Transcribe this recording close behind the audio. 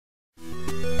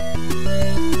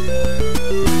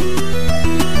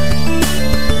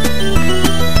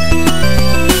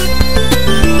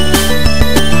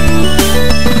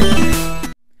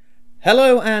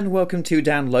Hello and welcome to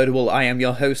Downloadable. I am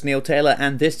your host Neil Taylor,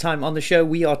 and this time on the show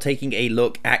we are taking a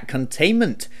look at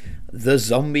Containment, the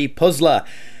zombie puzzler.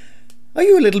 Are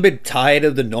you a little bit tired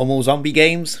of the normal zombie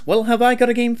games? Well, have I got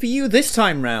a game for you this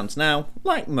time round. Now,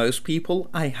 like most people,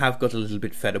 I have got a little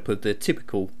bit fed up with the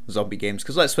typical zombie games,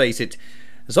 because let's face it,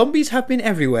 zombies have been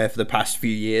everywhere for the past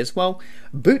few years. Well,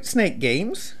 Bootsnake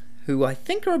Games, who I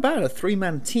think are about a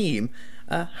three-man team,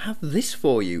 have this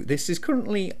for you. This is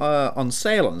currently on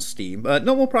sale on Steam.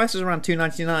 Normal price is around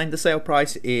 £2.99. The sale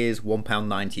price is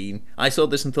 £1.19. I saw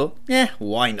this and thought,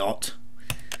 why not?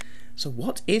 So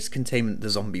what is Containment the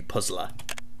Zombie Puzzler?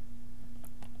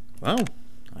 Well,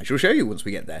 I shall show you once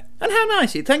we get there. And how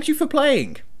nice! It thanks you for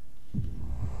playing!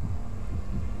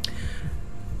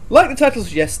 Like the title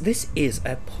suggests, this is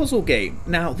a puzzle game.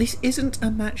 Now, this isn't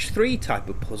a match 3 type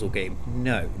of puzzle game,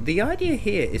 no. The idea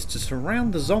here is to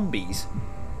surround the zombies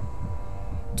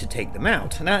to take them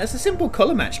out. Now, it's a simple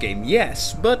colour match game,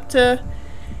 yes, but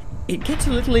it gets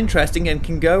a little interesting and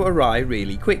can go awry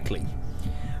really quickly.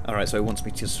 Alright, so it wants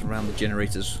me to surround the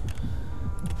generators.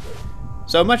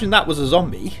 So imagine that was a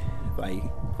zombie. If I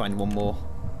find one more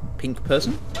pink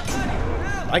person.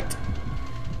 Right.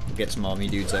 We'll get some army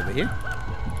dudes over here.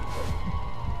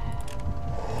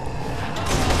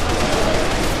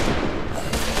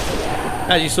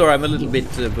 As you saw, I'm a little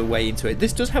bit of a way into it.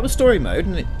 This does have a story mode,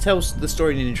 and it tells the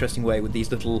story in an interesting way with these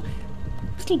little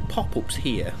pop-ups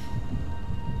here,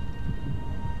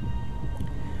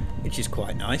 which is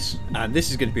quite nice. And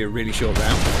this is going to be a really short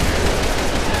round.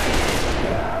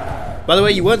 By the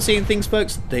way, you weren't seeing things,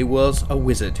 folks. There was a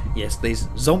wizard. Yes, there's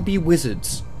zombie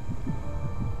wizards.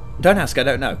 Don't ask, I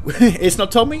don't know. It's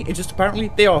not told me. It's just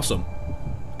apparently they're awesome,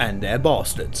 and they're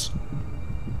bastards.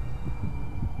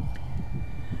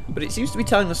 But it seems to be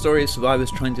telling the story of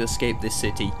survivors trying to escape this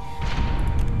city.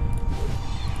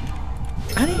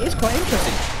 And it is quite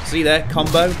interesting. See there,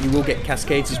 combo, you will get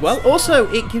cascades as well.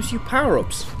 Also, it gives you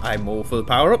power-ups. I'm all for the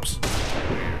power-ups.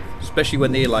 Especially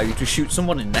when they allow you to shoot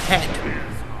someone in the head.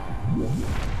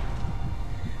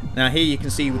 Now here you can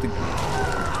see with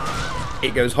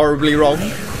it goes horribly wrong.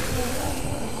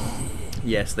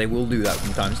 Yes, they will do that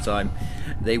from time to time.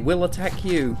 They will attack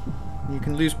you. You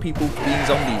can lose people being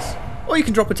zombies. Or you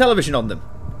can drop a television on them.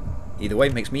 Either way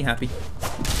makes me happy. Oh.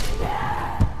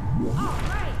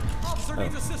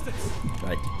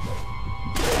 Right.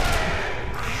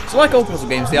 So like all puzzle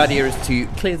games, the idea is to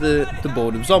clear the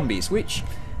board of zombies, which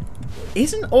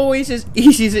isn't always as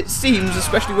easy as it seems,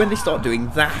 especially when they start doing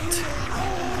that.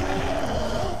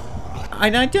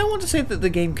 And I don't want to say that the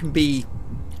game can be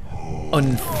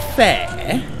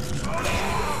unfair,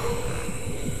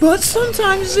 but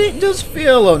sometimes it does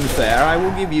feel unfair, I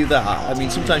will give you that. I mean,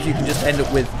 sometimes you can just end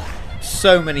up with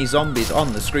so many zombies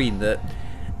on the screen that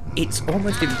it's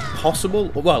almost impossible,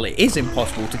 well, it is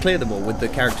impossible to clear them all with the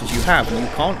characters you have, and you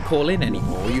can't call in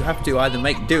anymore. You have to either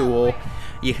make do, or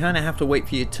you kind of have to wait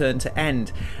for your turn to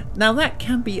end. Now, that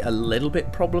can be a little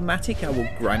bit problematic, I will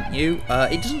grant you.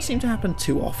 It doesn't seem to happen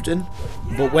too often,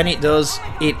 but when it does,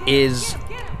 it is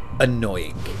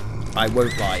annoying. I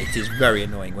won't lie, it is very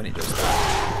annoying when it does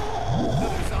that.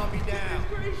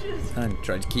 I'm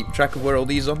trying to keep track of where all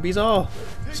these zombies are.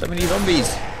 So many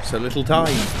zombies, so little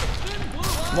time.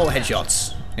 More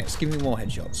headshots. Yes, give me more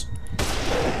headshots.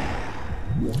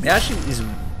 It actually is.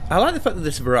 I like the fact that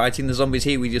there's variety in the zombies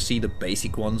here. We just see the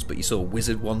basic ones, but you saw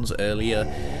wizard ones earlier.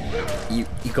 You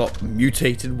got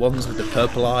mutated ones with the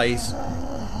purple eyes.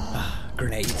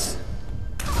 Grenades.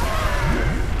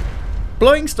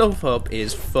 Blowing stuff up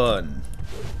is fun.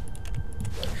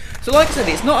 So like I said,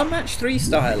 it's not a match 3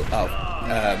 style of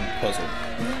puzzle.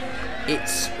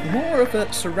 It's more of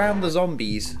a surround the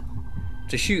zombies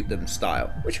to shoot them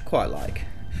style, which I quite like.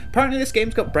 Apparently this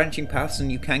game's got branching paths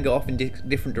and you can go off in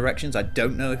different directions. I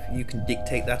don't know if you can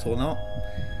dictate that or not.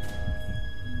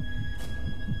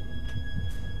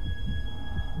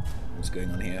 What's going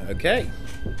on here? Okay.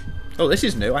 Oh, this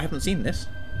is new. I haven't seen this.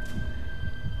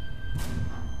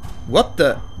 What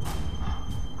the?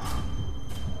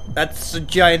 That's a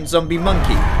giant zombie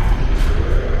monkey.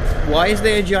 Why is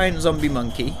there a giant zombie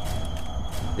monkey?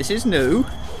 This is new.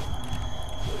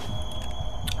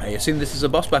 I assume this is a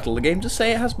boss battle. The game does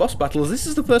say it has boss battles. This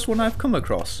is the first one I've come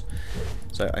across.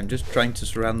 So I'm just trying to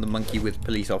surround the monkey with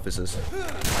police officers.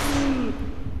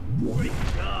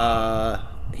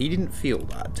 He didn't feel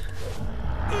that.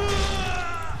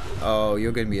 Oh,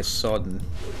 you're going to be a sodden.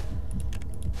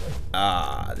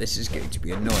 This is going to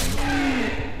be annoying.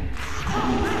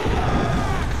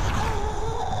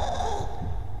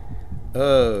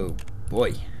 Oh,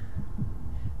 boy.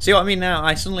 See what I mean now?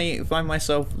 I suddenly find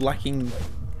myself lacking.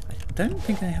 I don't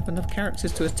think I have enough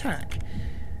characters to attack.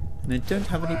 And they don't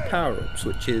have any power-ups,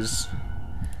 which is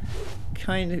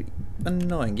kind of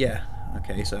annoying. Yeah,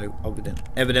 okay, so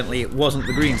evidently it wasn't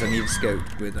the greens I needed to go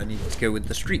with. I needed to go with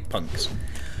the street punks.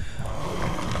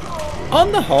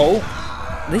 On the whole,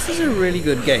 this is a really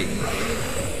good game.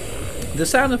 The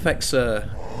sound effects are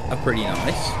pretty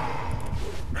nice.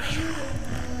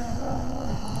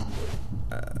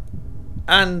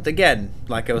 And again,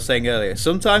 like I was saying earlier,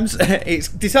 sometimes it's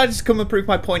decided to come and prove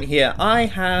my point here. I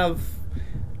have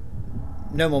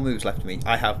no more moves left to me.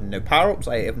 I have no power-ups.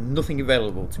 I have nothing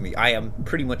available to me. I am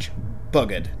pretty much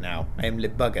buggered now. I am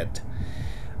buggered.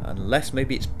 Unless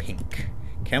maybe it's pink.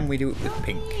 Can we do it with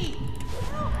pink?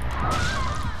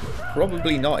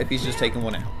 Probably not if he's just taken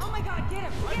one out. Oh my god, get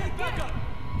him! Get him!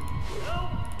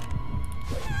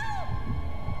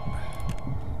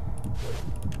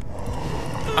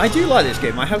 I do like this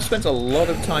game. I have spent a lot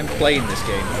of time playing this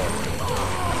game.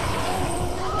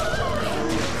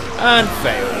 And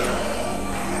failed.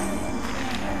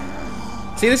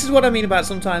 See, this is what I mean about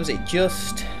sometimes it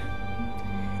just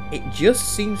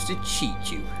seems to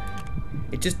cheat you.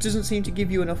 It just doesn't seem to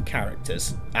give you enough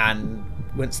characters. And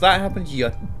once that happens,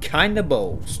 you're kind of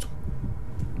ballsed.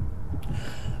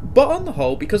 But on the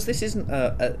whole, because this isn't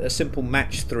a simple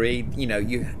match 3, you know,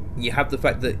 you have the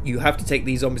fact that you have to take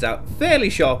these zombies out fairly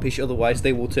sharpish, otherwise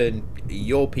they will turn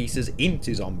your pieces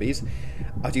into zombies.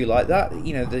 I do like that.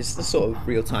 You know, there's the sort of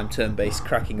real-time turn-based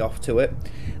cracking off to it.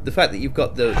 The fact that you've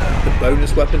got the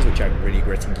bonus weapons, which I'm really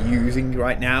regretting using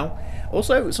right now.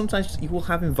 Also, sometimes you will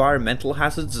have environmental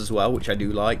hazards as well, which I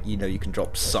do like. You know, you can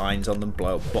drop signs on them,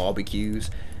 blow up barbecues.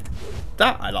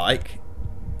 That I like.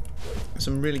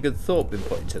 Some really good thought been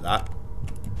put into that.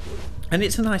 And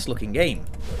it's a nice looking game.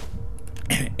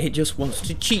 It just wants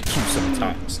to cheat you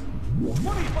sometimes.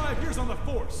 25 years on the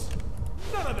force.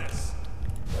 None of this.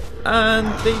 And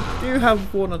they do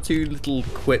have one or two little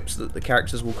quips that the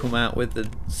characters will come out with. And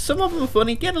some of them are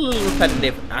funny, get a little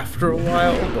repetitive after a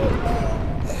while, but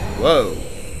whoa.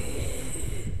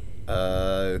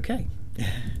 Okay.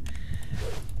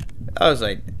 I was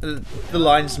like, the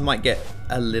lines might get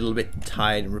a little bit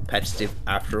tired and repetitive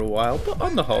after a while, but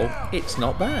on the whole, it's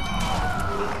not bad.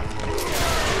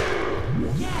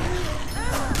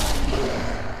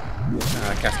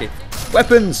 Ah, cascade.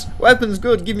 Weapons! Weapons,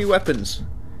 good, give me weapons.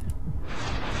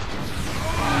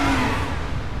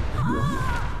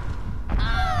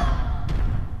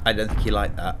 I don't think you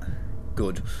like that.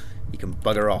 Good. You can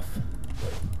bugger off.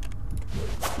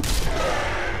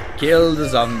 Kill the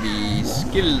zombies.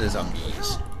 Kill the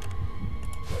zombies.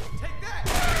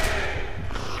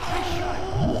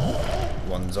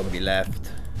 One zombie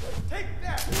left.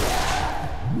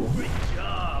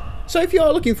 So if you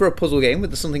are looking for a puzzle game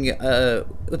with something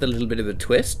with a little bit of a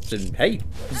twist, and hey,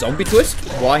 zombie twist,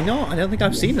 why not? I don't think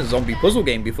I've seen a zombie puzzle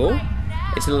game before.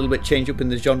 It's a little bit change up in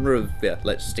the genre of, yeah,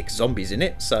 let's stick zombies in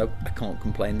it, so I can't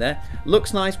complain there.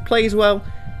 Looks nice, plays well,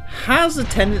 has a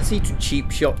tendency to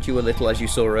cheap shot you a little, as you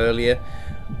saw earlier.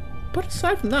 But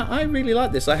aside from that, I really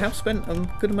like this. I have spent a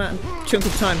good chunk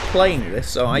of time playing this,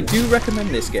 so I do recommend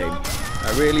this game.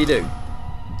 I really do.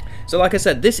 So like I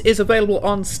said, this is available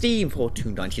on Steam for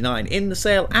 £2.99 in the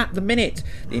sale at the minute.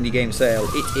 The indie game sale,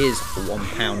 it is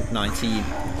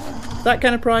 £1.19. That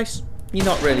kind of price, you're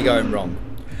not really going wrong.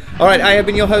 Alright, I have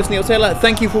been your host, Neil Taylor.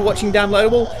 Thank you for watching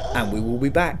Downloadable, and we will be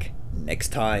back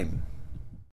next time.